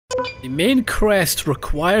The main quest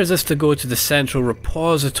requires us to go to the central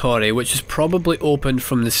repository, which is probably opened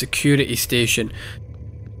from the security station.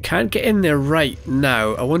 Can't get in there right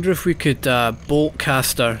now. I wonder if we could bolt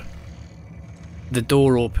caster the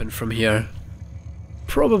door open from here.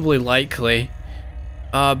 Probably likely.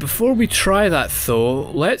 Before we try that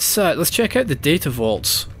though, let's check out the data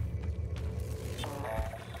vaults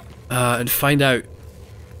and find out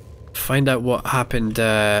what happened.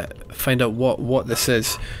 Find out what this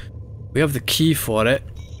is. We have the key for it.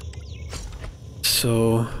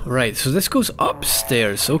 So right, so this goes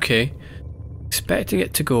upstairs. Okay, expecting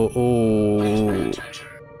it to go. Oh,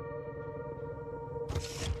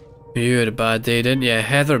 you had a bad day, didn't you,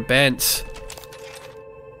 Heather Bents?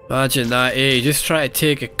 Imagine that, eh? You just try to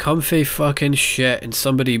take a comfy fucking shit and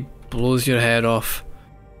somebody blows your head off.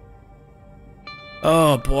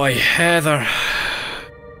 Oh boy, Heather.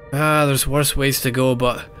 There's worse ways to go,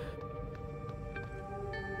 but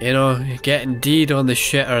you know, getting D'd on the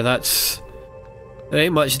shitter, there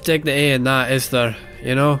ain't much dignity in that, is there?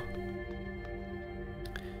 You know?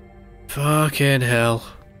 Fucking hell.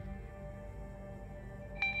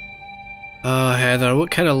 Oh, Heather, what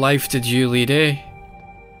kind of life did you lead, eh?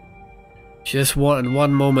 Just wanting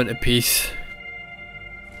one moment of peace.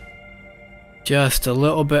 Just a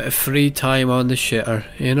little bit of free time on the shitter,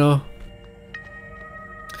 you know?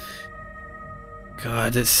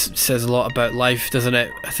 God, this says a lot about life, doesn't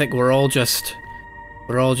it? I think we're all just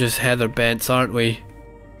Heather Bents, aren't we?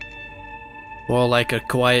 We're all like a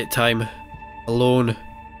quiet time, alone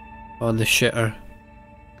on the shitter.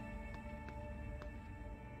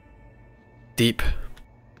 Deep.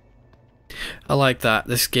 I like that.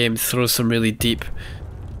 This game throws some really deep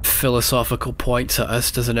philosophical points at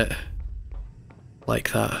us, doesn't it?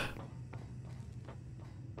 Like that.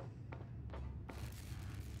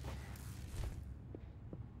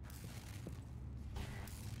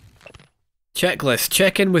 Checklist.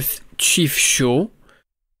 Check in with Chief Show.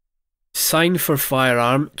 Sign for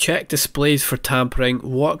firearm. Check displays for tampering.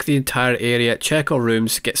 Walk the entire area. Check all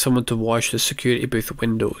rooms. Get someone to wash the security booth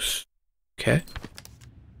windows. Okay.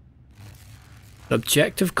 An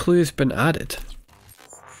objective clue has been added.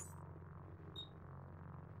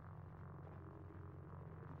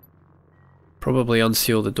 Probably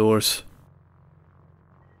unseal the doors.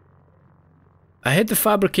 I hid the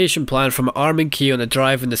fabrication plan from an arming key on a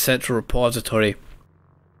drive in the central repository. I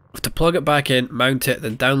have to plug it back in, mount it,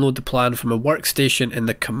 then download the plan from a workstation in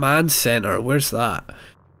the command center. Where's that?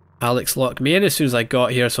 Alex locked me in as soon as I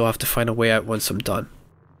got here, so I'll have to find a way out once I'm done.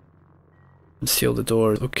 Unseal the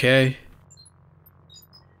doors. Okay.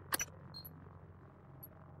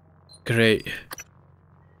 Great.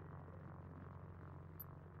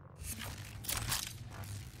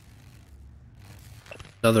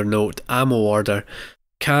 Another note. Ammo order.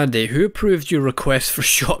 Candy, who approved your request for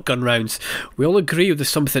shotgun rounds? We all agree there's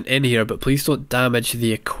something in here, but please don't damage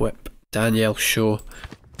the equip. Danielle Shaw.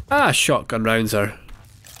 Shotgun rounds are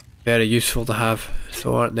very useful to have,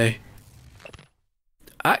 so aren't they?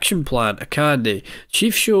 Action plan. A Candy.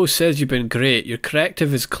 Chief Shaw says you've been great. Your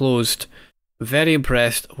corrective is closed. Very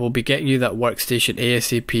impressed. We'll be getting you that workstation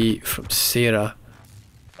ASAP from Sarah.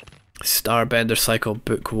 Starbender Cycle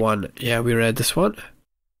Book 1. Yeah, we read this one.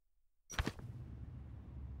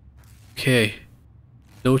 Okay.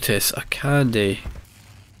 Notice. A Candy.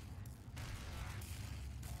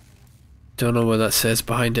 Don't know what that says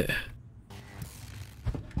behind it.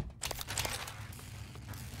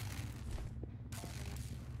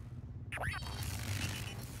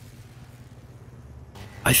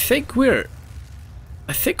 I think we're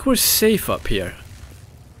safe up here.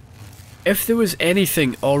 If there was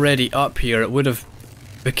anything already up here, it would have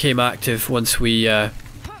became active once we,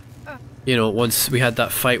 you know, once we had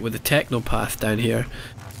that fight with the technopath down here.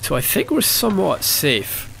 So I think we're somewhat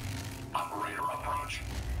safe.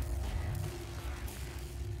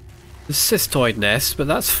 The cystoid nest, but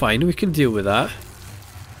that's fine. We can deal with that.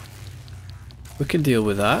 We can deal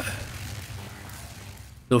with that.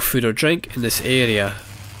 No food or drink in this area.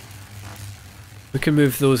 We can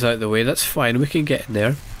move those out of the way. That's fine. We can get in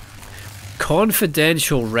there.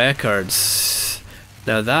 Confidential records.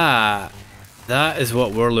 Now that is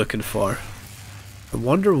what we're looking for. I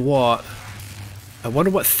wonder what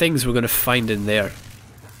things we're going to find in there.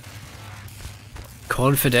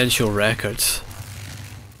 Confidential records.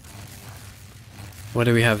 What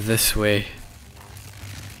do we have this way?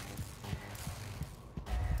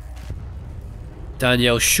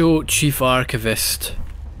 Danielle Shaw, Chief Archivist.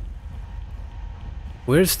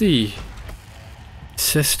 Where's the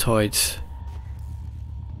cystoids?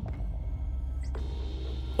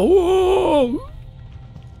 Oh!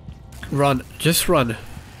 Run, just run.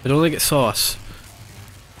 I don't think it saw us.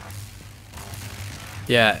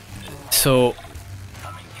 Yeah, so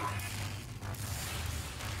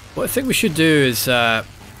what I think we should do is yeah,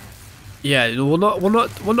 we'll not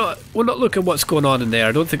look at what's going on in there.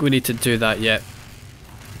 I don't think we need to do that yet.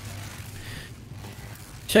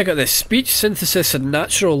 Check out this: Speech Synthesis and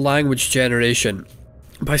Natural Language Generation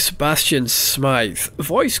by Sebastian Smythe.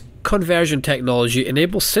 Voice conversion technology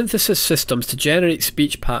enables synthesis systems to generate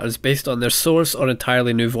speech patterns based on their source or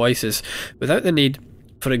entirely new voices, without the need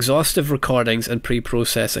for exhaustive recordings and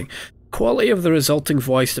pre-processing. Quality of the resulting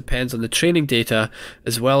voice depends on the training data,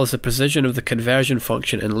 as well as the precision of the conversion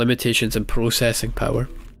function and limitations in processing power.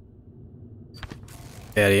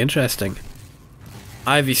 Very interesting.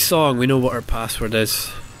 Ivy Song, we know what her password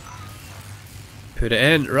is. Put it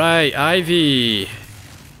in. Right, Ivy.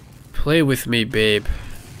 Play with me, babe.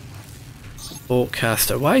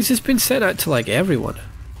 Oakcaster. Why has this been sent out to like everyone?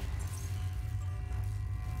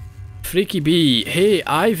 Freaky Bee. Hey,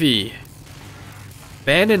 Ivy.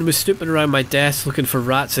 Benin was stooping around my desk looking for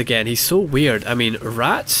rats again. He's so weird. I mean,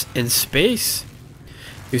 rats in space?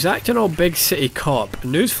 He was acting all big city cop.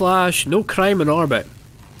 Newsflash, no crime in orbit.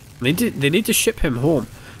 They need to ship him home.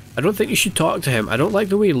 I don't think you should talk to him. I don't like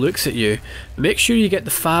the way he looks at you. Make sure you get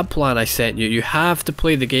the fab plan I sent you. You have to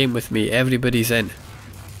play the game with me. Everybody's in.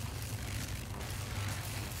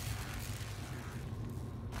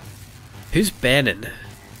 Who's Benin?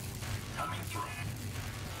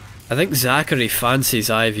 I think Zachary fancies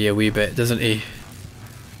Ivy a wee bit, doesn't he?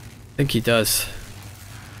 I think he does.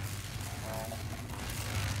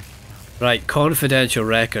 Right, confidential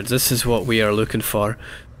records. This is what we are looking for.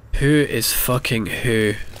 Who is fucking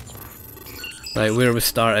who? Right, where are we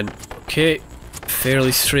starting? Okay,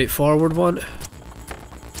 fairly straightforward one.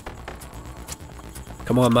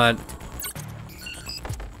 Come on, man.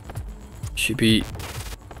 Should be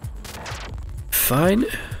fine.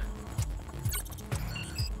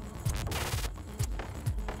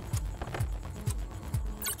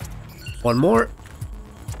 One more.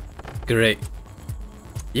 Great.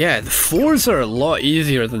 Yeah, the 4s are a lot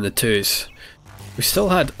easier than the 2s. We still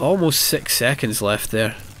had almost 6 seconds left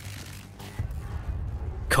there.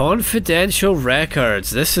 Confidential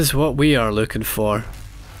records. This is what we are looking for.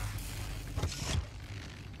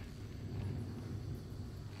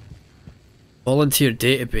 Volunteer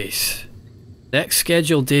database. Next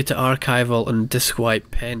scheduled data archival and disk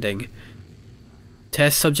wipe pending.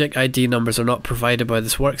 Test subject ID numbers are not provided by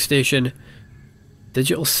this workstation.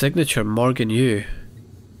 Digital signature Morgan Yu.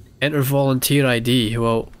 Enter volunteer ID.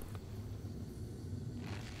 Well,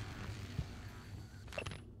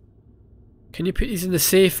 can you put these in the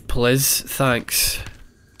safe, please? Thanks.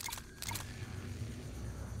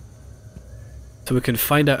 So we can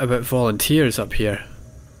find out about volunteers up here.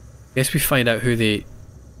 Guess we find out who they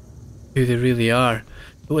really are.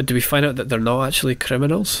 What, do we find out that they're not actually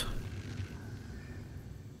criminals?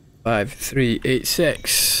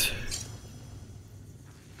 5386.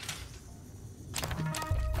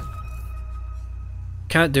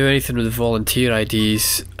 Can't do anything with the volunteer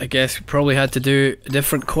IDs. I guess we probably had to do a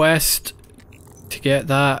different quest to get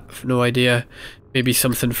that. I've no idea. Maybe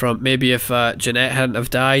something from, maybe if Jeanette hadn't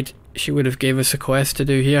have died, she would have gave us a quest to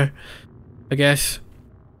do here, I guess.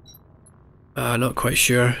 Not quite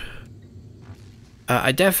sure.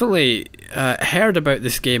 I definitely heard about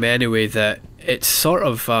this game anyway, that it's sort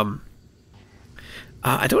of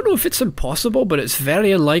I don't know if it's impossible, but it's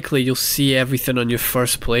very unlikely you'll see everything on your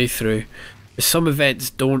first playthrough. Some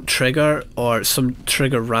events don't trigger, or some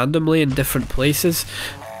trigger randomly in different places.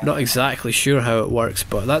 Not exactly sure how it works,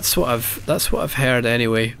 but that's what I've heard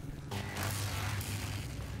anyway.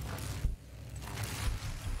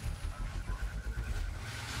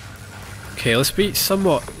 Okay, let's be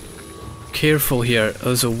somewhat careful here.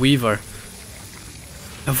 There's a Weaver.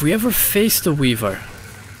 Have we ever faced a Weaver?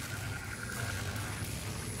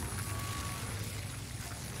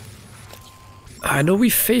 I know we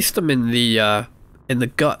faced them in the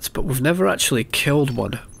guts, but we've never actually killed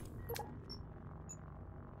one.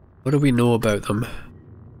 What do we know about them?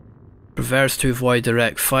 Prefers to avoid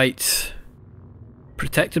direct fights.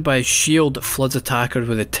 Protected by a shield that floods attackers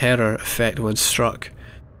with a terror effect when struck.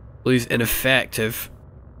 Believes ineffective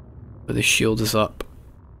when the shield is up.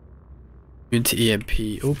 Immune to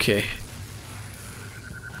EMP. Okay.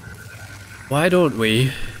 Why don't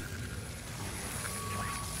we?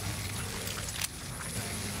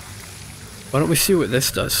 Why don't we see what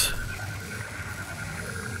this does?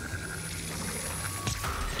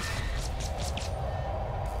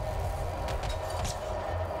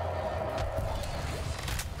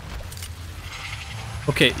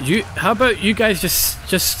 Okay, how about you guys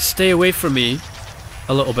just stay away from me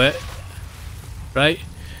a little bit, right?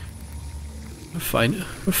 fine.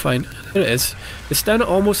 We're fine. There it is. It's down at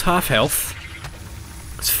almost half health.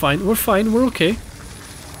 It's fine. We're fine. We're okay.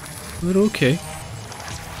 We're okay.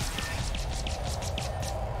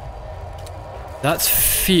 That's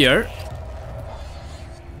fear.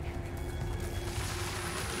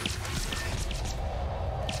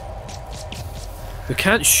 We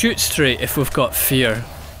can't shoot straight if we've got fear.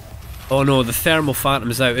 Oh no, the thermal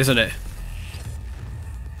phantom's out, isn't it?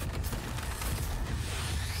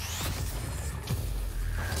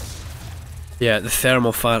 Yeah, the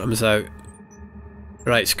thermal phantom's out.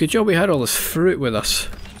 Right, it's a good job we had all this fruit with us.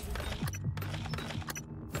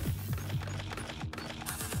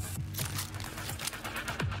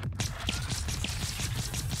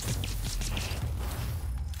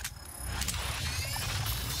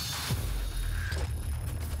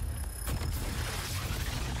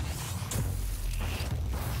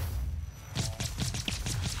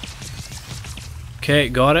 Okay,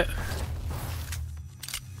 got it.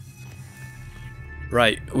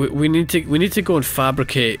 Right, we need to go and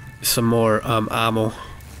fabricate some more ammo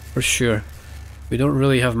for sure. We don't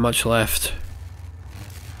really have much left.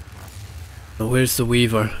 Now, where's the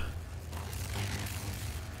weaver?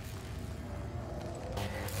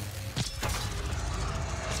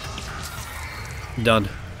 Done.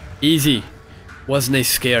 Easy. Wasn't I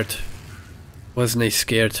scared? Wasn't I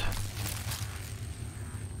scared?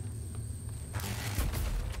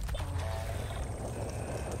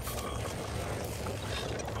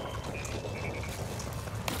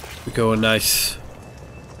 Go, nice.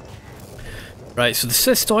 Right, so the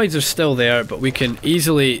cystoids are still there, but we can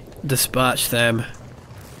easily dispatch them.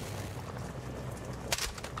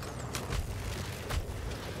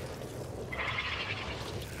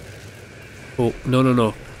 Oh, no, no,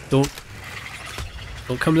 no.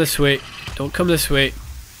 Don't come this way. Don't come this way.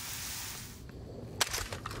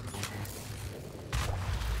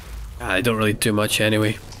 I don't really do much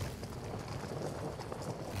anyway.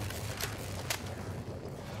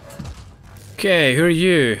 Okay, who are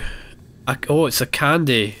you? Oh, it's a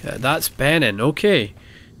candy. That's Benin. Okay.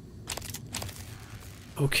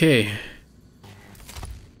 Okay.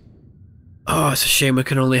 Oh, it's a shame we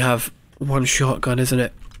can only have one shotgun, isn't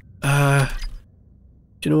it? Do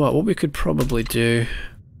you know what? What we could probably do...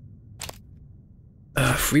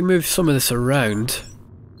 if we move some of this around...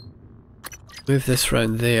 Move this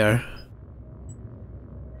round there...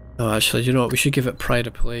 Oh, actually, do you know what? We should give it pride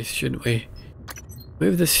of place, shouldn't we?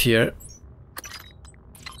 Move this here.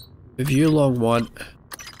 Move you along one.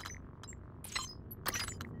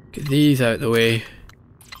 Get these out of the way.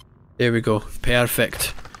 There we go.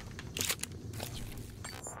 Perfect.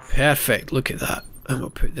 Perfect. Look at that. I'm gonna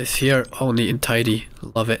put this here. All neat and tidy.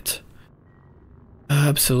 Love it.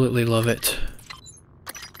 Absolutely love it.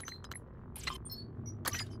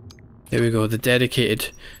 There we go. The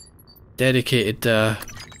dedicated... there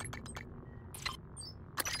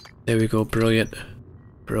we go. Brilliant.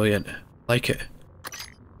 Brilliant. Like it.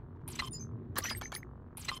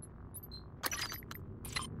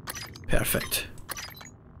 Perfect.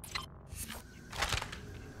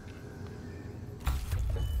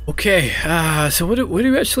 Okay, so what do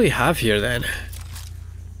we actually have here then?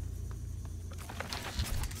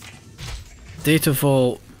 Data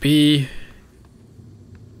vault B.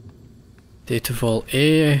 Data vault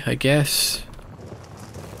A, I guess.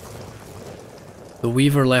 The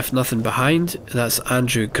Weaver left nothing behind. That's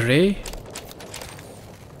Andrew Gray.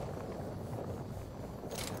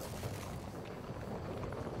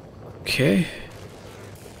 Okay.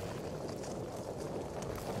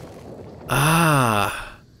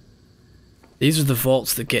 Ah. These are the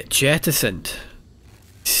vaults that get jettisoned.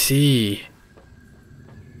 See.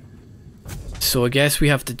 So I guess we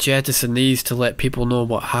have to jettison these to let people know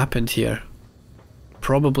what happened here.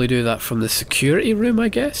 Probably do that from the security room, I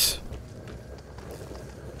guess.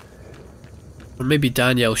 Or maybe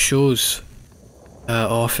Danielle Show's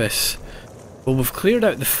office. Well, we've cleared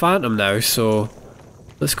out the Phantom now, so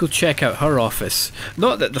let's go check out her office.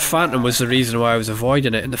 Not that the Phantom was the reason why I was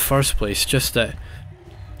avoiding it in the first place, just that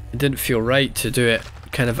it didn't feel right to do it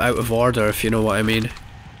kind of out of order, if you know what I mean.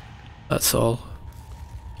 That's all.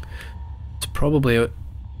 It's probably...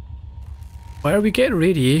 Why are we getting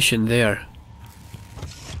radiation there?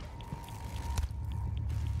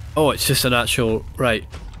 Oh, it's just an actual... Right.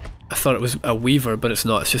 I thought it was a Weaver, but it's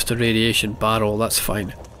not. It's just a radiation barrel. That's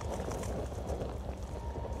fine.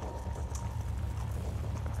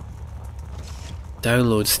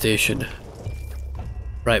 Download station.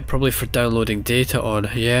 Right, probably for downloading data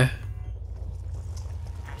on, yeah.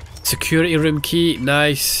 Security room key,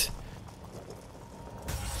 nice.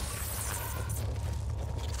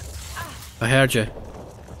 I heard you.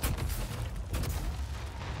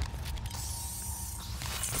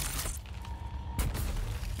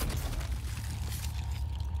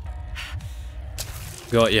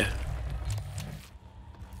 Got you.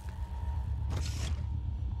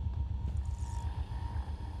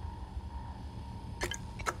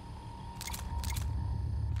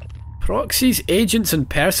 Proxies, agents, and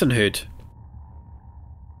personhood.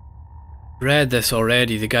 Read this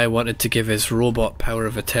already. The guy wanted to give his robot power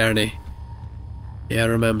of attorney. Yeah, I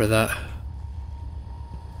remember that.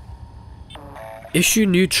 Issue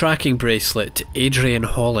new tracking bracelet to Adrian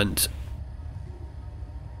Holland.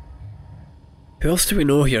 Who else do we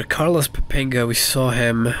know here? Carlos Papinga, we saw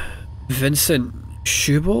him. Vincent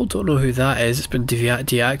Schubel, don't know who that is. It's been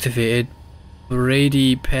deactivated.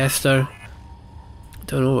 Brady Pester.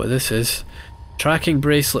 Don't know what this is. Tracking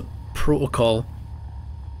bracelet protocol.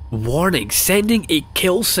 Warning, sending a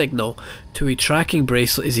kill signal to a tracking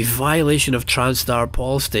bracelet is a violation of TranStar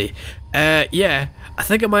policy. Yeah, I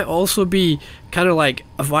think it might also be kind of like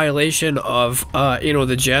a violation of, you know,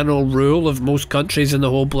 the general rule of most countries in the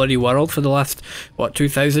whole bloody world for the last, what,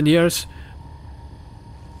 2,000 years?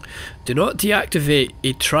 Do not deactivate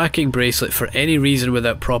a tracking bracelet for any reason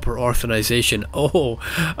without proper authorization. When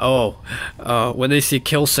they say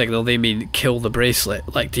kill signal, they mean kill the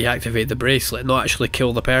bracelet, like deactivate the bracelet, not actually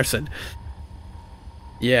kill the person.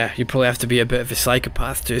 Yeah, you probably have to be a bit of a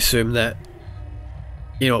psychopath to assume that,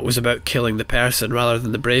 you know, it was about killing the person rather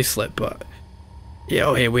than the bracelet. But yeah,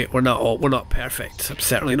 oh, hey, we're not perfect. I'm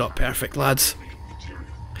certainly not perfect, lads.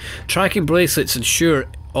 Tracking bracelets ensure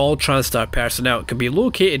all TranStar personnel can be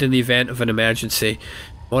located in the event of an emergency.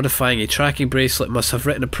 Modifying a tracking bracelet must have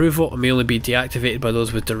written approval and may only be deactivated by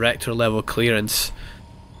those with director level clearance.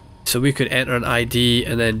 So we could enter an ID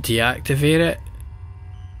and then deactivate it.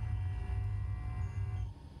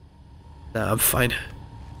 Nah, I'm fine.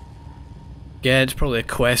 Yeah, it's probably a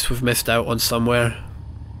quest we've missed out on somewhere.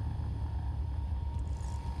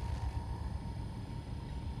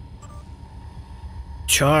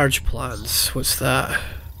 Charge plans, what's that?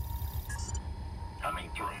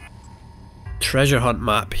 Treasure hunt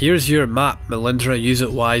map. Here's your map, Melindra, use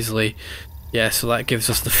it wisely. Yeah, so that gives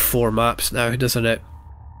us the 4 maps now, doesn't it?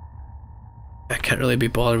 I can't really be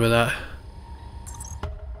bothered with that.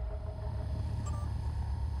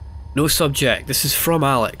 No subject. This is from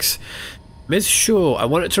Alex. Ms. Shaw, I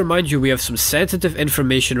wanted to remind you we have some sensitive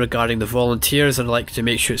information regarding the volunteers and I'd like to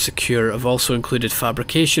make sure it's secure. I've also included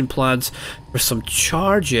fabrication plans for some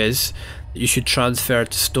charges that you should transfer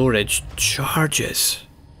to storage. Charges?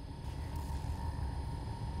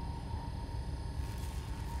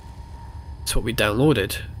 That's what we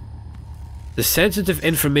downloaded. The sensitive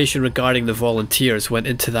information regarding the volunteers went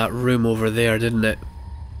into that room over there, didn't it?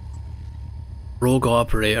 Rogue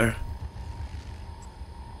operator.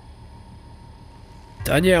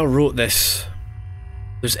 Danielle wrote this.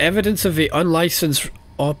 There's evidence of a unlicensed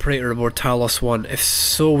operator aboard Talos 1. If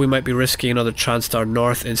so, we might be risking another TranStar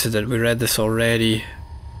North incident. We read this already.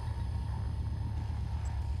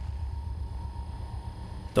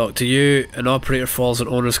 Dr. Yu, an operator follows an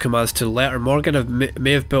owner's commands to letter. Morgan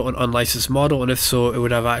may have built an unlicensed model, and if so, it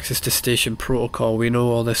would have access to station protocol. We know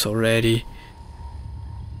all this already.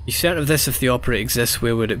 You certain of this? If the operator exists,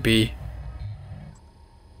 where would it be?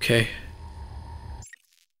 Okay.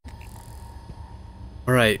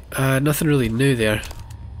 Alright, nothing really new there.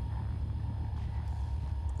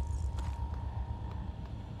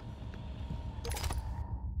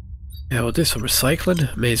 Yeah, we'll do some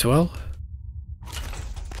recycling, may as well.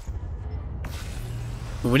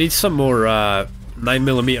 We need some more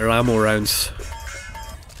 9mm ammo rounds.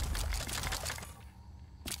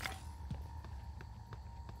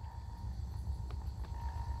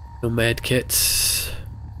 No med kits.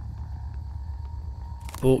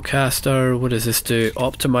 Boltcaster, what does this do?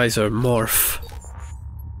 Optimizer, morph.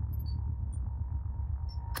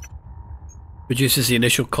 Reduces the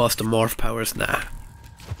initial cost of morph powers, nah.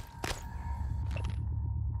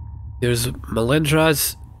 There's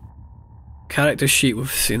Melindra's character sheet,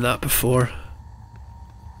 we've seen that before.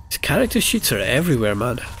 These character sheets are everywhere,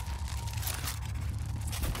 man.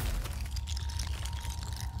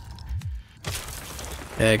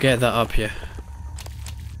 Yeah, get that up here.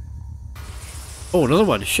 Oh, another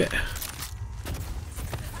one, shit.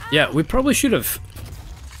 Yeah, we probably should have.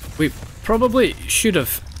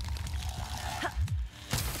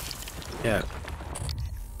 Yeah.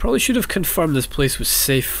 Probably should have confirmed this place was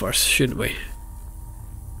safe first, shouldn't we?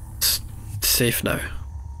 It's safe now.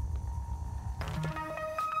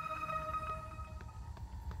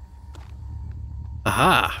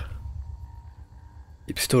 Aha!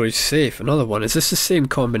 Keep storage safe. Another one. Is this the same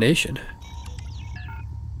combination?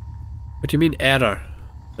 What do you mean error?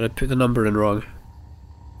 Did I put the number in wrong?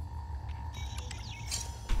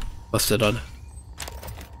 Must have done.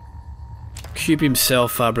 Q-beam cell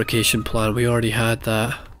fabrication plan. We already had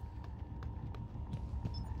that.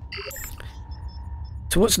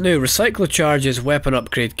 So what's new? Recycler charges, weapon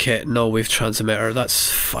upgrade kit, no wave transmitter.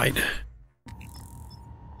 That's fine.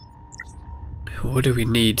 What do we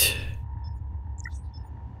need?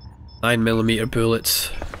 9mm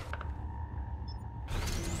bullets.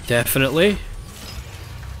 Definitely.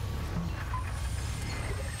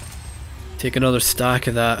 Take another stack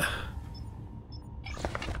of that.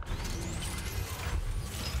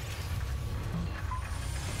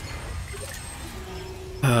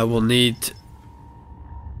 We'll need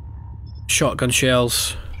shotgun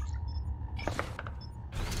shells.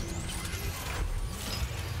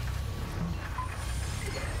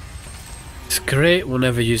 It's great, we'll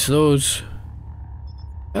never use those.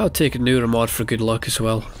 I'll take a neuromod for good luck as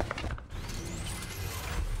well.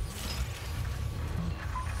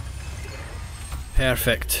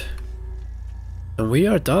 Perfect. And we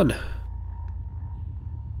are done.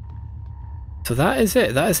 So that is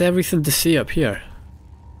it. That is everything to see up here.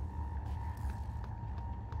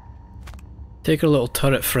 Take our little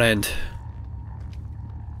turret friend.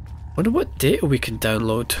 Wonder what data we can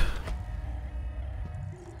download.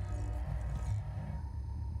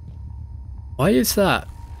 Why is that?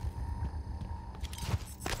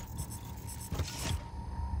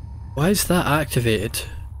 Why is that activated?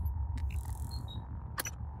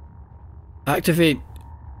 Activate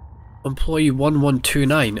employee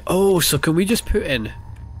 1129. Oh, so can we just put in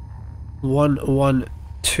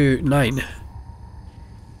 1129?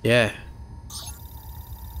 Yeah.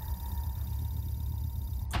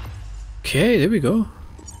 Okay, there we go.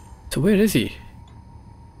 So where is he?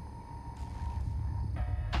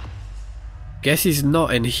 Guess he's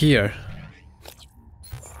not in here.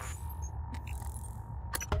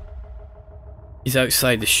 He's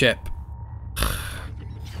outside the ship.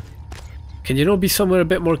 Can you not be somewhere a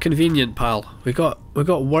bit more convenient, pal? We got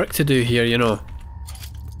work to do here, you know.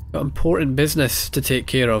 Got important business to take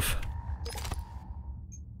care of.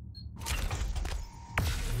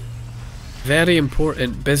 Very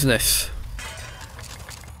important business.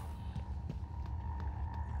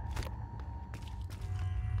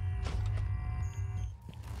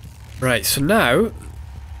 Right, so now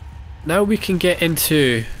we can get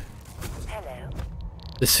into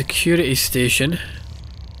the security station.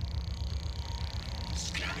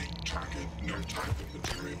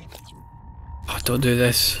 Oh, don't do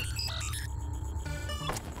this.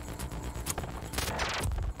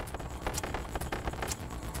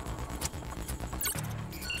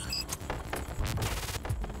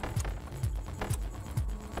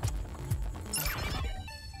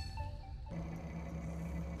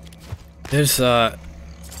 There's the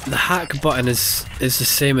hack button is the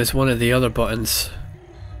same as one of the other buttons.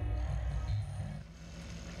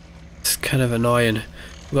 It's kind of annoying.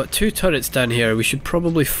 We've got two turrets down here. We should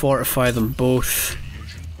probably fortify them both.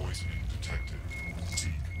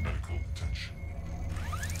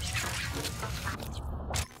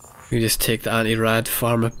 We just take the anti-rad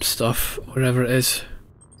pharma stuff wherever it is.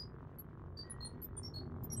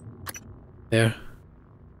 There.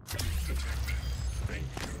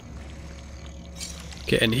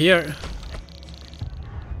 Get in here.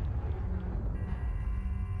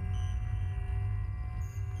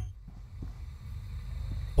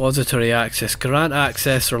 Repository access. Grant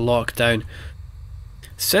access or lockdown.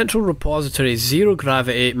 Central repository, 0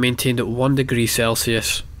 gravity, maintained at 1 degree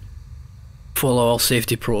Celsius. Follow all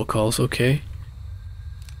safety protocols, okay.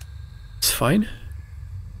 It's fine.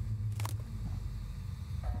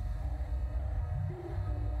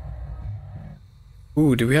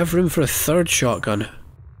 Ooh, do we have room for a third shotgun?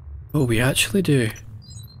 Oh, we actually do.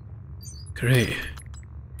 Great.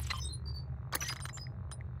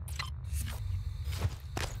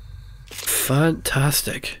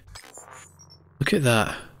 Fantastic. Look at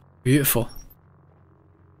that. Beautiful.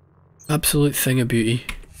 Absolute thing of beauty.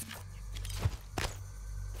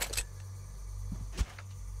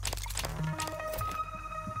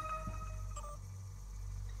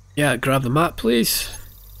 Yeah, grab the map, please.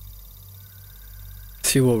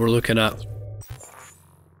 See what we're looking at.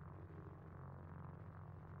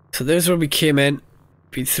 So there's where we came in.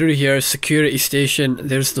 Been through here, security station.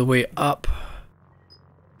 There's the way up.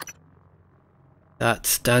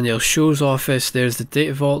 That's Daniel Show's office. There's the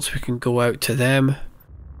data vaults. We can go out to them.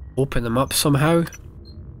 Open them up somehow.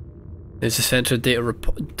 There's the central data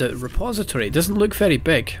repository. It doesn't look very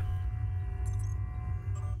big.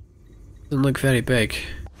 Doesn't look very big.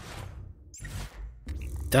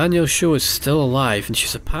 Daniel Show is still alive and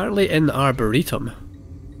she's apparently in the Arboretum.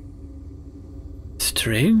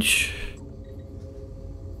 Strange.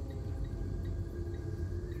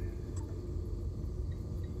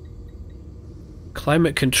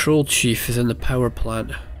 Climate control chief is in the power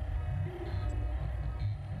plant.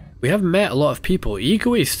 We have met a lot of people.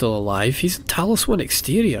 Ego is still alive. He's in Talos 1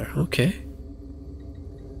 exterior. Okay.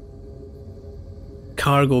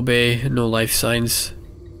 Cargo bay, no life signs.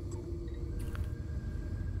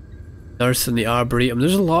 Nurse in the Arboretum.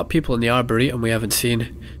 There's a lot of people in the Arboretum we haven't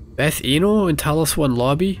seen. Beth Eno in Talos 1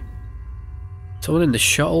 lobby. Someone in the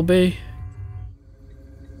shuttle bay.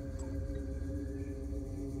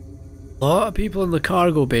 A lot of people in the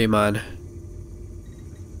cargo bay, man.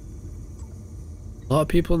 A lot of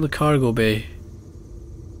people in the cargo bay.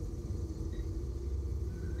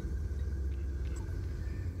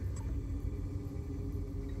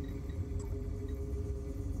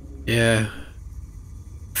 Yeah.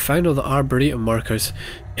 Found all the Arboretum markers.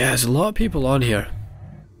 Yeah, there's a lot of people on here.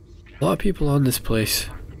 A lot of people on this place.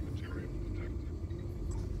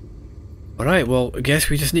 Alright, well, I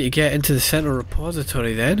guess we just need to get into the central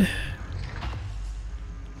repository then.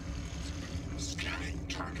 Scanning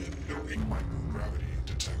target, no microgravity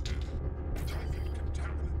detected. Contaminant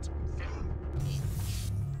found.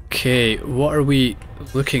 Okay, what are we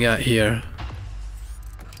looking at here?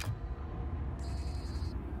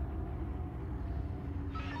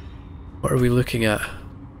 What are we looking at?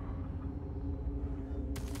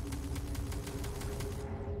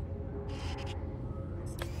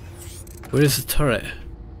 Where is the turret?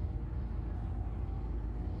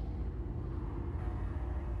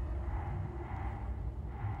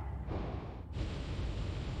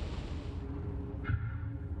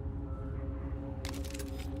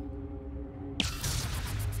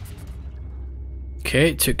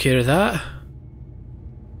 Okay, took care of that.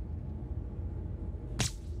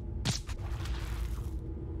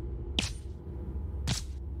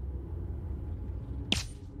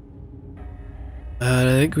 And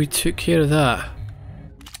I think we took care of that.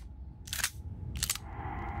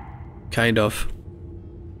 Kind of.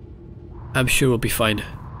 I'm sure we'll be fine.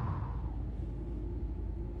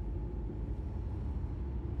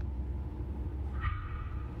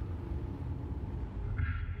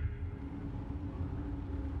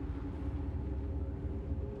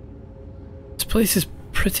 This place is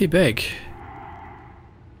pretty big.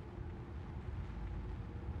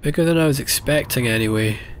 Bigger than I was expecting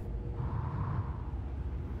anyway.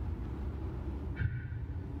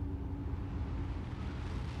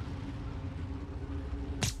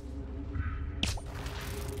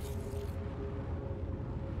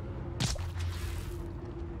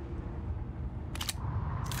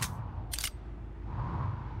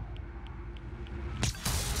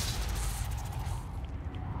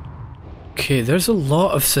 Okay, there's a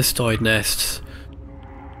lot of cystoid nests.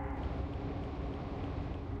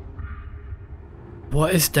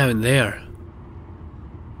 What is down there?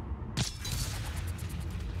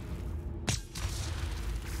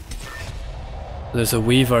 There's a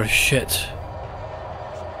weaver, shit.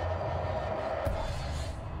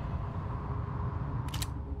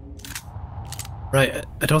 Right,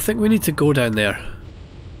 I don't think we need to go down there.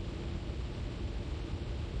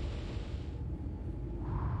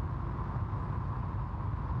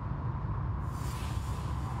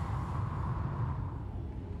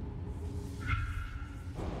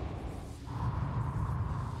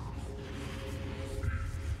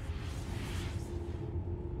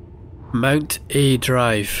 Mount A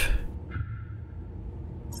drive.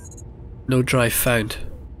 No drive found.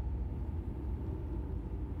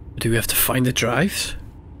 Do we have to find the drives?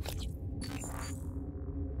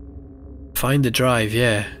 Find the drive,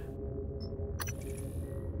 yeah.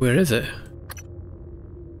 Where is it?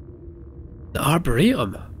 The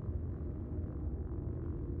Arboretum.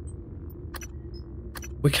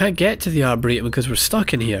 We can't get to the Arboretum because we're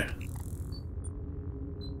stuck in here.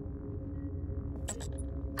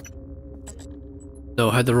 No,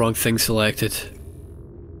 I had the wrong thing selected.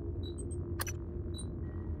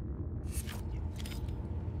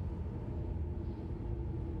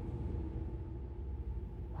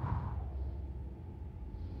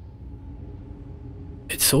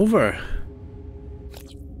 It's over.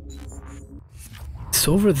 It's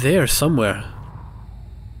over there somewhere.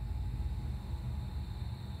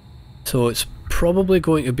 So it's probably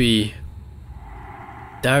going to be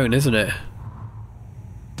down, isn't it?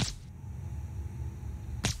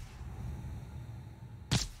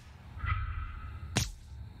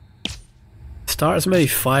 Start as many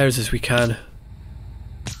fires as we can.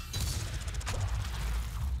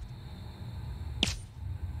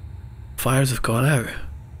 Fires have gone out.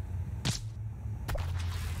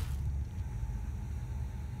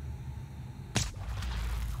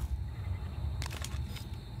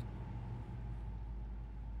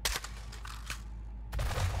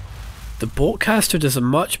 The boltcaster does a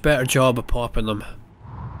much better job of popping them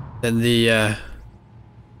than the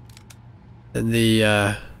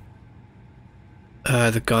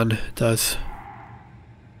gun does.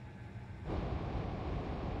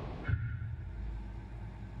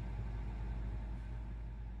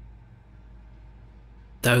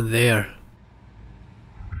 Down there.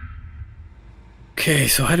 Okay,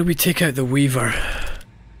 so how do we take out the Weaver?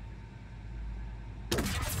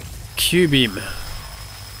 Q-beam.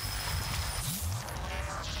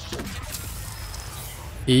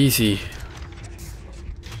 Easy.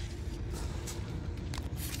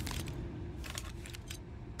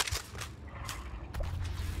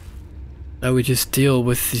 Now we just deal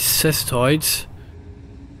with the cystoids.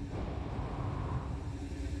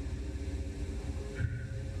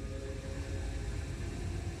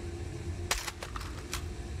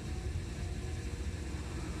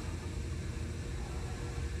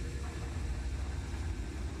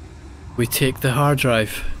 We take the hard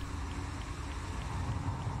drive.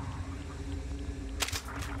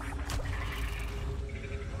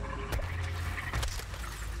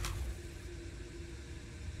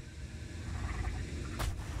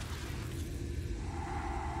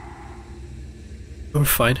 We're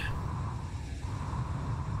fine.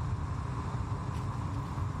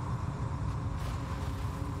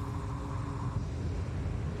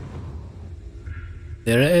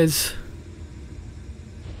 There it is.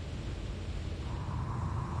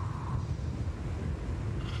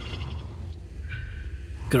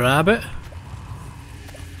 Grab it.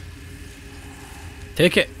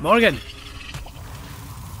 Take it, Morgan.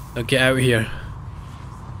 Now get out of here.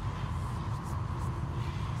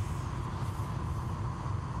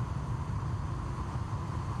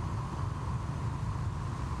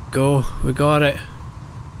 Go, we got it.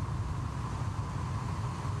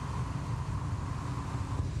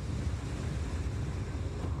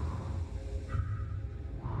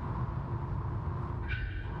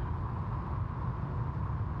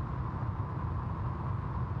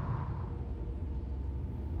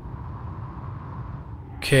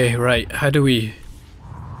 Okay, right, how do we...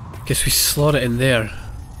 Guess we slot it in there.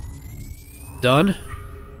 Done?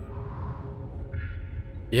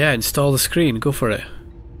 Yeah, install the screen, go for it.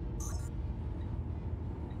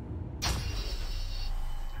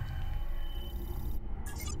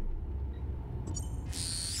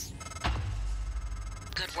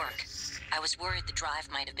 Good work. I was worried the drive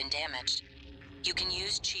might have been damaged. You can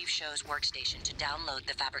use Chief Show's workstation to download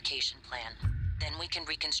the fabrication plan. Then we can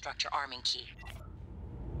reconstruct your arming key.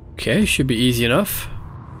 Okay, should be easy enough.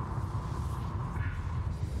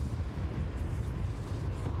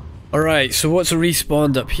 Alright, so what's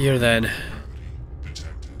respawned up here then?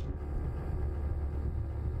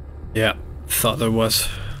 Yeah, thought there was.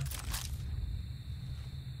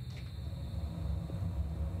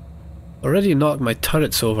 Already knocked my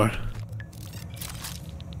turrets over.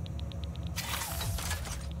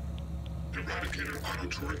 Eradicator auto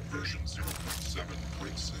turret version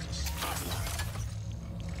 0.7.6 offline.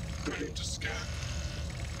 Ready to scan.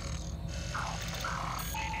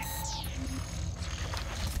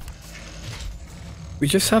 We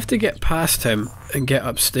just have to get past him and get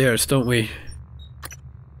upstairs, don't we?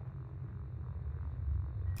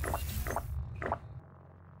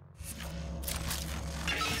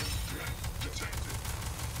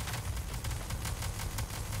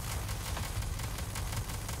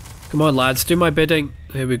 Come on lads, do my bidding.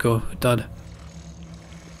 There we go, done.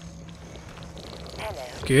 Hello.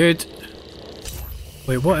 Good.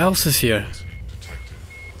 Wait, what else is here?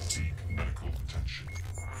 Seek medical attention.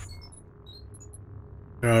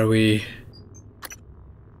 Where are we?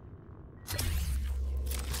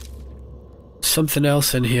 Something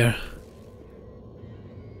else in here.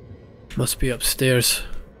 Must be upstairs.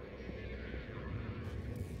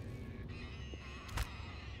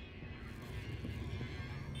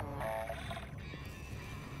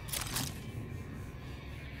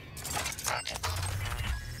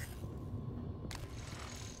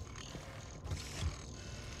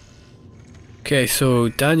 Okay, so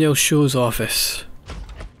Daniel Show's office.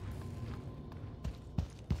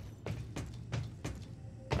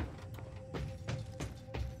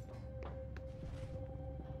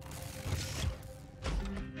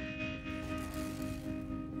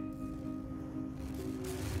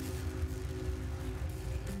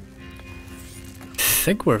 I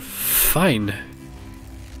think we're fine.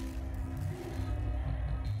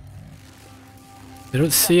 I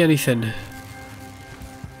don't see anything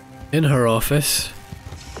in her office.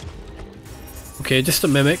 Okay, just a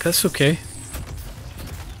mimic, that's okay.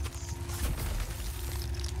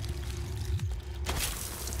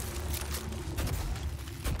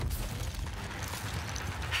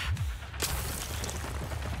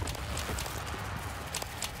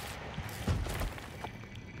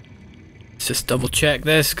 Let's just double check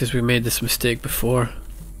this because we made this mistake before.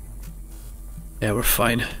 Yeah, we're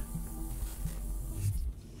fine.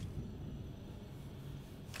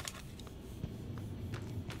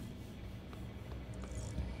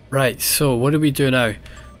 Right, so what do we do now?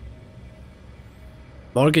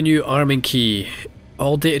 Morgan U arming key.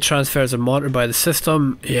 All data transfers are monitored by the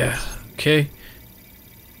system. Yeah, okay.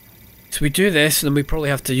 So we do this and then we probably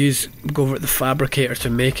have to go over to the fabricator to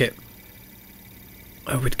make it,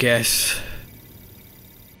 I would guess.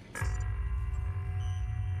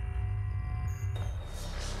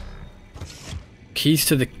 Keys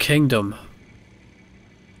to the kingdom.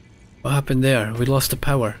 What happened there? We lost the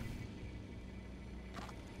power.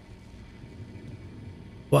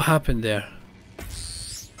 What happened there?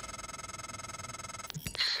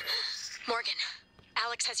 Morgan,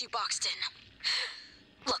 Alex has you boxed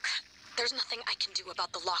in. Look, there's nothing I can do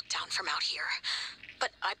about the lockdown from out here,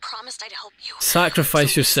 but I promised I'd help you.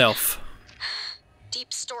 Sacrifice yourself.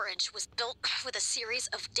 Deep storage was built with a series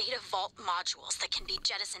of data vault modules that can be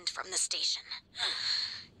jettisoned from the station.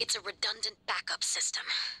 It's a redundant backup system.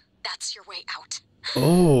 That's your way out.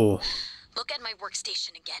 Oh. Look at my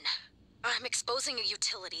workstation again. I'm exposing a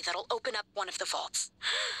utility that'll open up one of the vaults.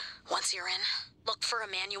 Once you're in, look for a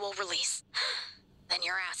manual release. Then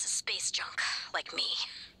your ass is space junk, like me.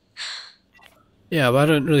 Yeah, but I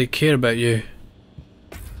don't really care about you.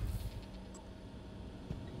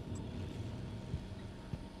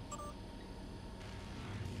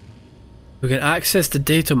 We can access the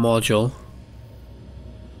data module.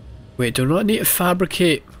 Wait, do we not need to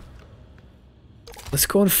fabricate? Let's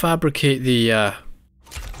go and fabricate the let's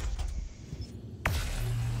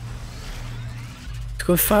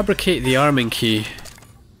go and fabricate the arming key.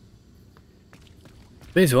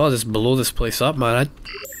 May as well just blow this place up, man. I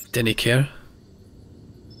didn't care.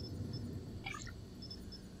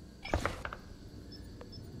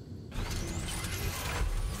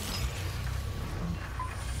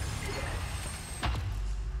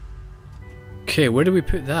 Okay, where do we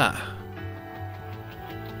put that?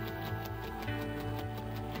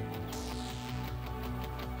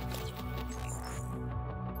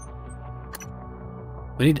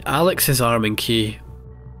 We need Alex's arming key.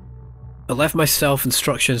 I left myself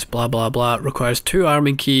instructions, blah blah blah. It requires 2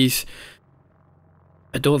 arming keys.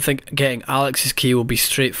 I don't think getting Alex's key will be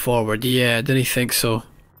straightforward. Yeah, I didn't think so.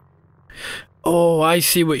 Oh, I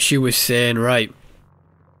see what she was saying, right.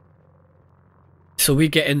 So we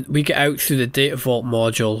get out through the data vault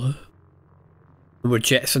module and we're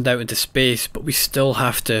jettisoned out into space, but we still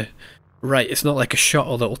have to... Right, it's not like a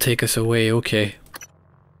shuttle that will take us away, okay.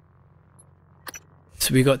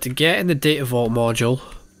 So we got to get in the data vault module.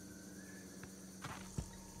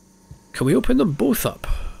 Can we open them both up?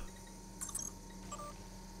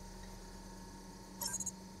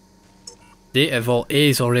 Data vault A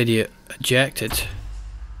is already ejected.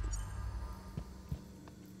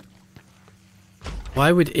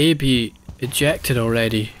 Why would A be ejected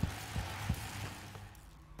already?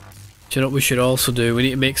 Do you know what we should also do? We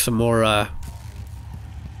need to make some more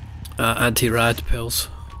anti-rad pills.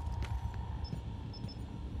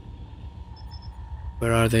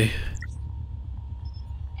 Where are they?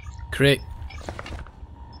 Great.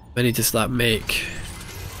 How many does that make?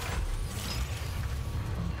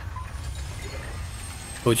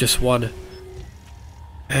 Oh, just one.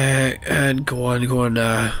 And go on,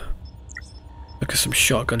 look at some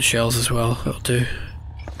shotgun shells as well, that'll do.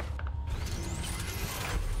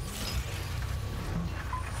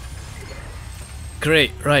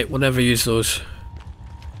 Great, right, we'll never use those.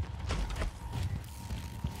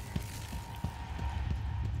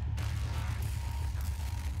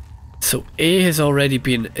 So A has already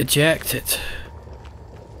been ejected.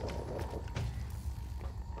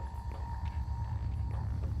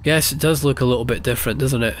 Guess it does look a little bit different,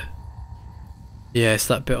 doesn't it? Yeah, it's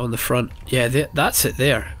that bit on the front. Yeah, that's it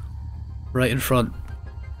there. Right in front.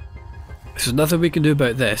 There's nothing we can do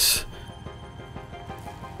about this.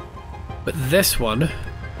 But this one...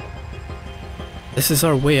 This is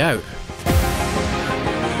our way out.